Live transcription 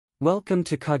Welcome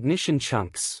to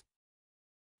CognitionChunks.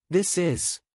 This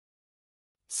is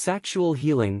Saxual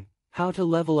Healing, how to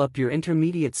level up your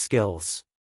intermediate skills.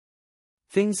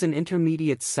 Things an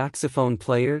intermediate saxophone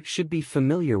player should be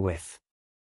familiar with.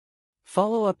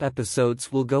 Follow-up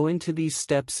episodes will go into these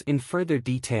steps in further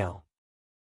detail.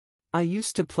 I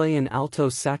used to play an alto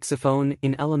saxophone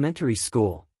in elementary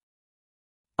school.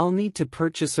 I'll need to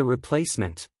purchase a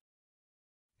replacement.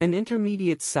 An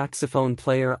intermediate saxophone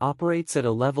player operates at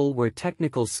a level where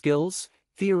technical skills,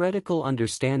 theoretical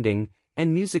understanding,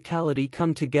 and musicality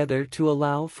come together to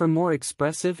allow for more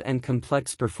expressive and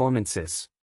complex performances.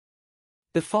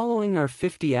 The following are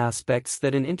 50 aspects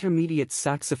that an intermediate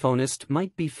saxophonist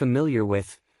might be familiar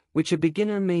with, which a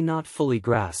beginner may not fully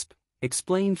grasp,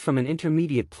 explained from an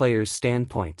intermediate player's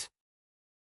standpoint.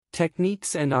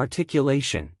 Techniques and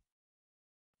articulation.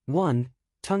 1.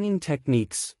 Tonguing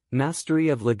techniques, mastery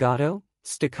of legato,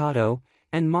 staccato,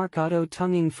 and marcato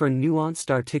tonguing for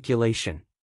nuanced articulation.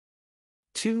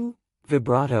 2.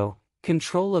 Vibrato,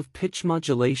 control of pitch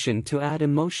modulation to add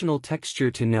emotional texture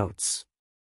to notes.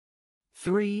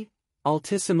 3.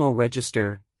 Altissimo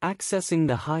register, accessing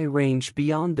the high range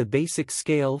beyond the basic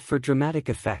scale for dramatic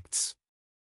effects.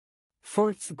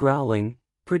 4th. Growling,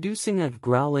 producing a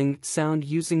growling sound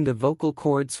using the vocal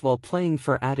cords while playing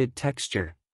for added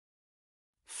texture.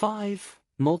 5.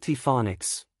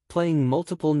 Multiphonics, playing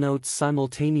multiple notes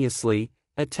simultaneously,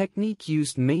 a technique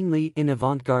used mainly in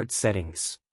avant-garde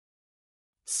settings.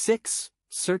 6.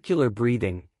 Circular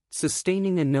breathing,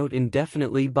 sustaining a note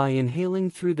indefinitely by inhaling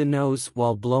through the nose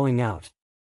while blowing out.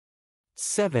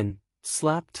 7.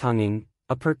 Slap tonguing,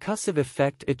 a percussive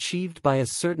effect achieved by a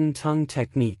certain tongue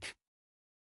technique.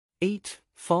 8.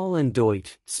 Fall and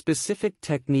doit, specific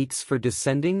techniques for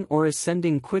descending or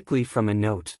ascending quickly from a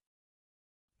note.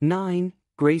 9.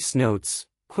 Grace notes,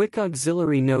 quick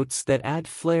auxiliary notes that add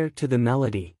flair to the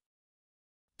melody.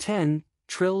 10.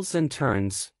 Trills and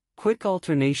turns, quick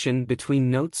alternation between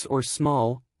notes or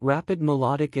small, rapid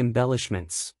melodic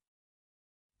embellishments.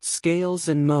 Scales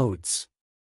and modes.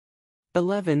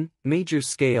 11. Major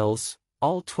scales,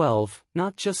 all 12,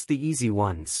 not just the easy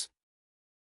ones.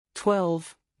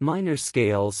 12. Minor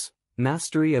scales,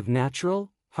 mastery of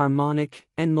natural, harmonic,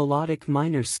 and melodic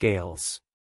minor scales.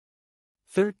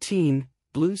 13.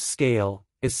 Blues scale,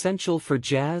 essential for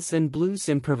jazz and blues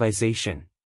improvisation.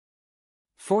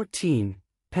 14.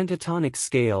 Pentatonic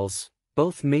scales,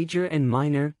 both major and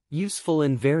minor, useful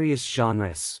in various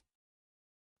genres.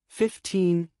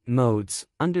 15. Modes,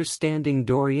 understanding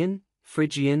Dorian,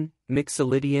 Phrygian,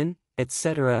 Mixolydian,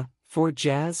 etc., for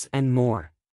jazz and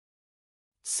more.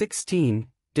 16.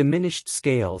 Diminished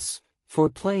scales, for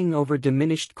playing over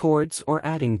diminished chords or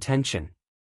adding tension.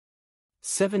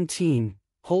 17.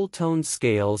 Whole tone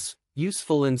scales,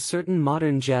 useful in certain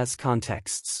modern jazz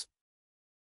contexts.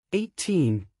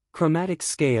 18. Chromatic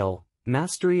scale,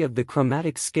 mastery of the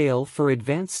chromatic scale for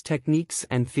advanced techniques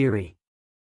and theory.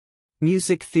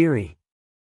 Music theory.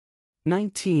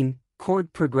 19.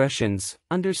 Chord progressions,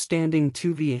 understanding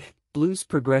 2/4, blues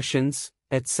progressions,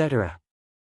 etc.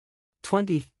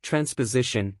 20.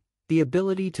 Transposition, the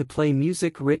ability to play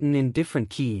music written in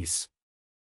different keys.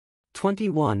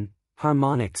 21.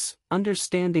 Harmonics,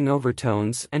 understanding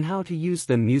overtones and how to use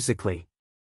them musically.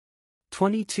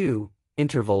 22.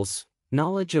 Intervals,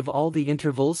 knowledge of all the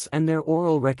intervals and their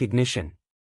oral recognition.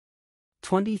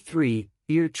 23.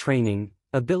 Ear training,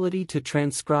 ability to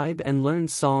transcribe and learn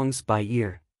songs by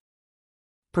ear.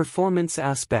 Performance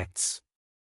aspects.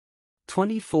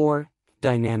 24.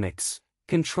 Dynamics,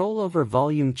 control over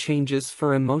volume changes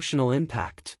for emotional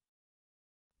impact.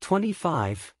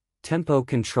 25. Tempo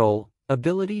control,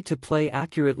 ability to play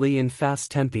accurately in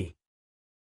fast tempi.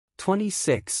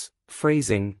 26.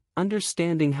 Phrasing,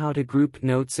 understanding how to group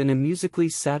notes in a musically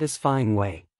satisfying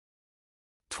way.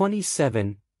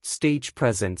 27. Stage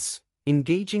presence,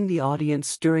 engaging the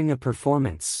audience during a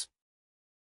performance.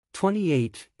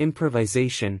 28.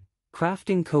 Improvisation,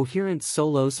 crafting coherent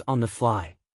solos on the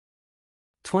fly.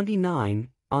 29.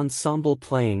 Ensemble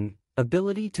playing,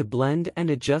 ability to blend and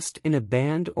adjust in a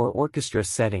band or orchestra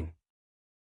setting.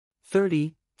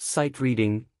 30. Sight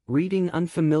reading, reading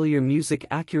unfamiliar music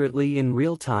accurately in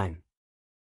real time.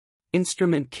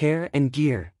 Instrument care and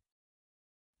gear.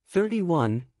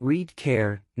 31. Reed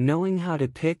care, knowing how to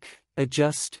pick,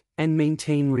 adjust, and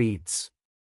maintain reeds.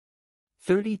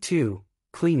 32.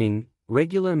 Cleaning,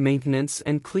 regular maintenance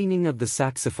and cleaning of the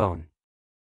saxophone.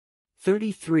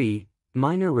 33.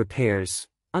 Minor repairs,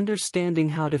 understanding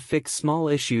how to fix small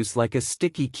issues like a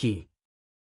sticky key.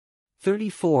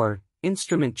 34.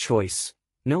 Instrument choice,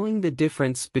 knowing the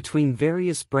difference between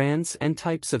various brands and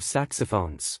types of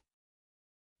saxophones.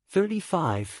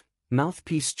 35.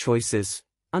 mouthpiece choices,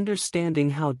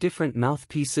 understanding how different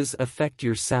mouthpieces affect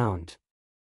your sound.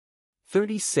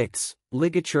 36.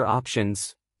 Ligature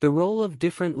options, the role of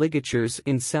different ligatures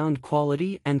in sound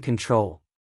quality and control.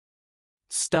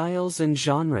 Styles and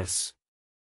genres.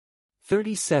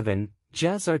 37.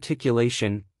 Jazz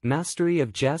articulation, mastery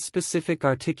of jazz-specific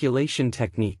articulation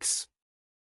techniques.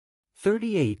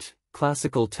 38.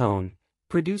 Classical tone,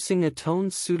 producing a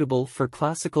tone suitable for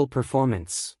classical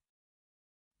performance.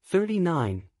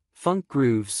 39. Funk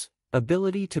grooves,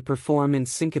 ability to perform in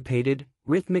syncopated,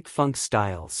 rhythmic funk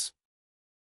styles.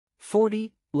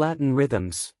 40. Latin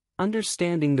rhythms,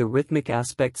 understanding the rhythmic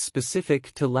aspects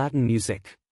specific to Latin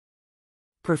music.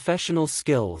 Professional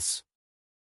skills.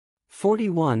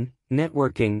 41.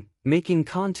 Networking, making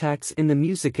contacts in the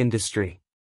music industry.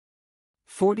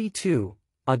 42.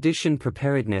 Audition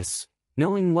preparedness,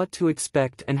 knowing what to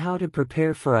expect and how to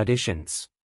prepare for auditions.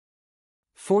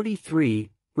 43.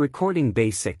 Recording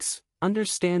basics,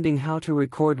 understanding how to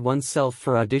record oneself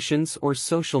for auditions or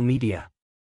social media.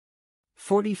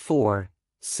 44.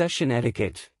 Session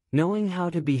etiquette, knowing how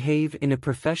to behave in a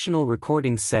professional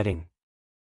recording setting.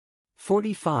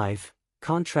 45.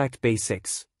 Contract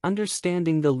basics,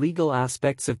 understanding the legal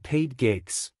aspects of paid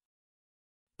gigs.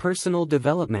 Personal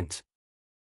development.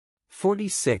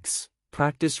 46.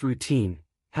 Practice routine,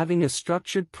 having a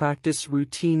structured practice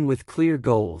routine with clear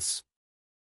goals.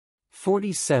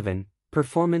 47.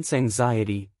 Performance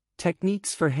anxiety,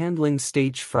 techniques for handling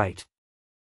stage fright.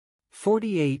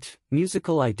 48.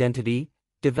 Musical identity,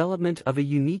 development of a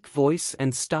unique voice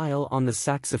and style on the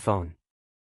saxophone.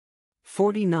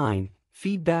 49.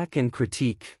 Feedback and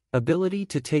critique, ability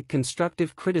to take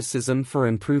constructive criticism for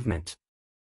improvement.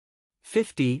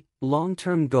 50.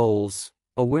 Long-term goals,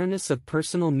 awareness of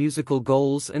personal musical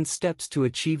goals and steps to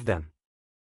achieve them.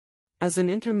 As an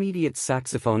intermediate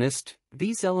saxophonist,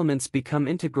 these elements become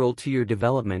integral to your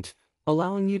development,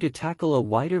 allowing you to tackle a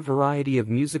wider variety of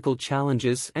musical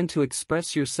challenges and to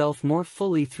express yourself more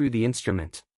fully through the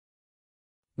instrument.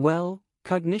 Well,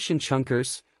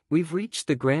 CognitionChunkers, we've reached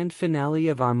the grand finale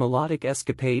of our melodic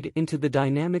escapade into the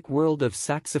dynamic world of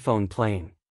saxophone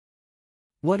playing.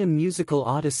 What a musical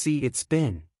odyssey it's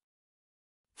been!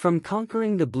 From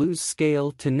conquering the blues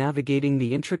scale to navigating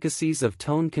the intricacies of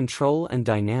tone control and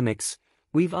dynamics,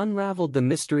 we've unraveled the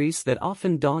mysteries that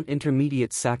often daunt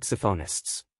intermediate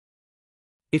saxophonists.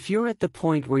 If you're at the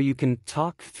point where you can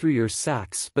talk through your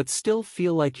sax but still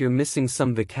feel like you're missing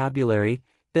some vocabulary,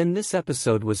 then this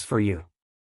episode was for you.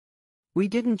 We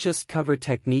didn't just cover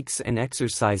techniques and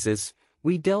exercises,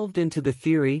 we delved into the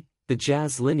theory, the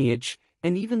jazz lineage,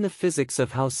 and even the physics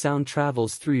of how sound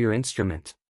travels through your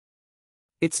instrument.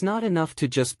 It's not enough to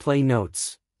just play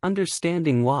notes,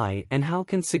 understanding why and how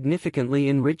can significantly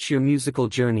enrich your musical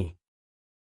journey.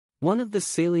 One of the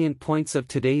salient points of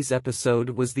today's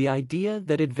episode was the idea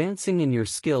that advancing in your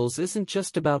skills isn't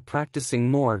just about practicing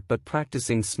more but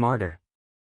practicing smarter.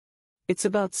 It's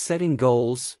about setting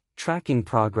goals, tracking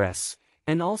progress,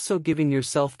 and also giving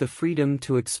yourself the freedom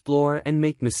to explore and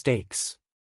make mistakes.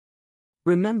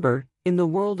 Remember, in the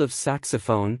world of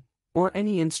saxophone, or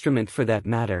any instrument for that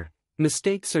matter,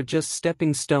 mistakes are just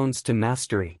stepping stones to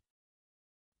mastery.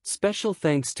 Special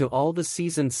thanks to all the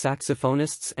seasoned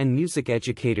saxophonists and music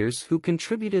educators who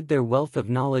contributed their wealth of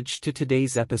knowledge to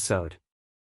today's episode.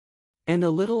 And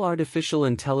a little artificial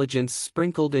intelligence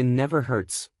sprinkled in never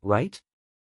hurts, right?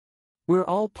 We're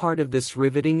all part of this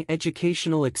riveting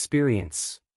educational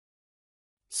experience.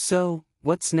 So,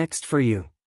 what's next for you?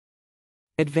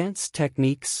 Advanced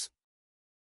techniques?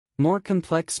 More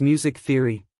complex music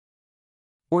theory?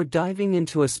 Or diving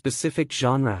into a specific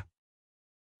genre?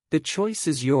 The choice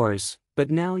is yours,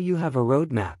 but now you have a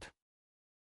roadmap.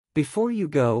 Before you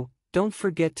go, don't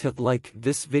forget to like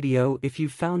this video if you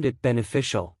found it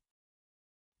beneficial.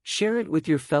 Share it with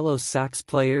your fellow sax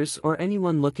players or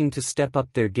anyone looking to step up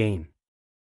their game.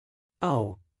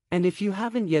 Oh, and if you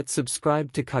haven't yet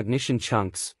subscribed to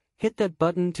CognitionChunks, hit that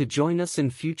button to join us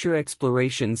in future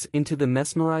explorations into the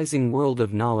mesmerizing world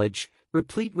of knowledge,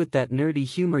 replete with that nerdy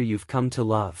humor you've come to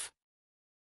love.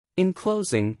 In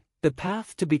closing, the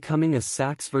path to becoming a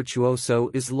sax virtuoso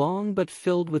is long but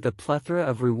filled with a plethora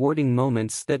of rewarding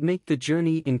moments that make the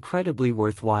journey incredibly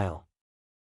worthwhile.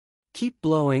 Keep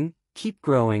blowing, keep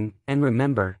growing, and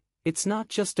remember, it's not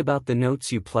just about the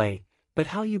notes you play, but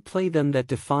how you play them that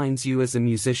defines you as a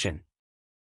musician.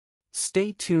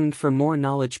 Stay tuned for more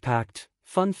knowledge-packed,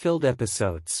 fun-filled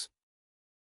episodes.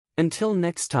 Until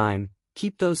next time,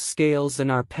 keep those scales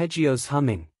and arpeggios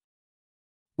humming.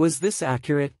 Was this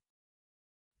accurate?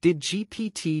 Did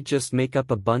GPT just make up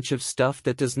a bunch of stuff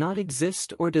that does not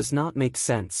exist or does not make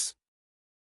sense?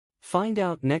 Find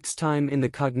out next time in the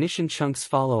Cognition Chunks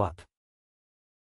follow-up.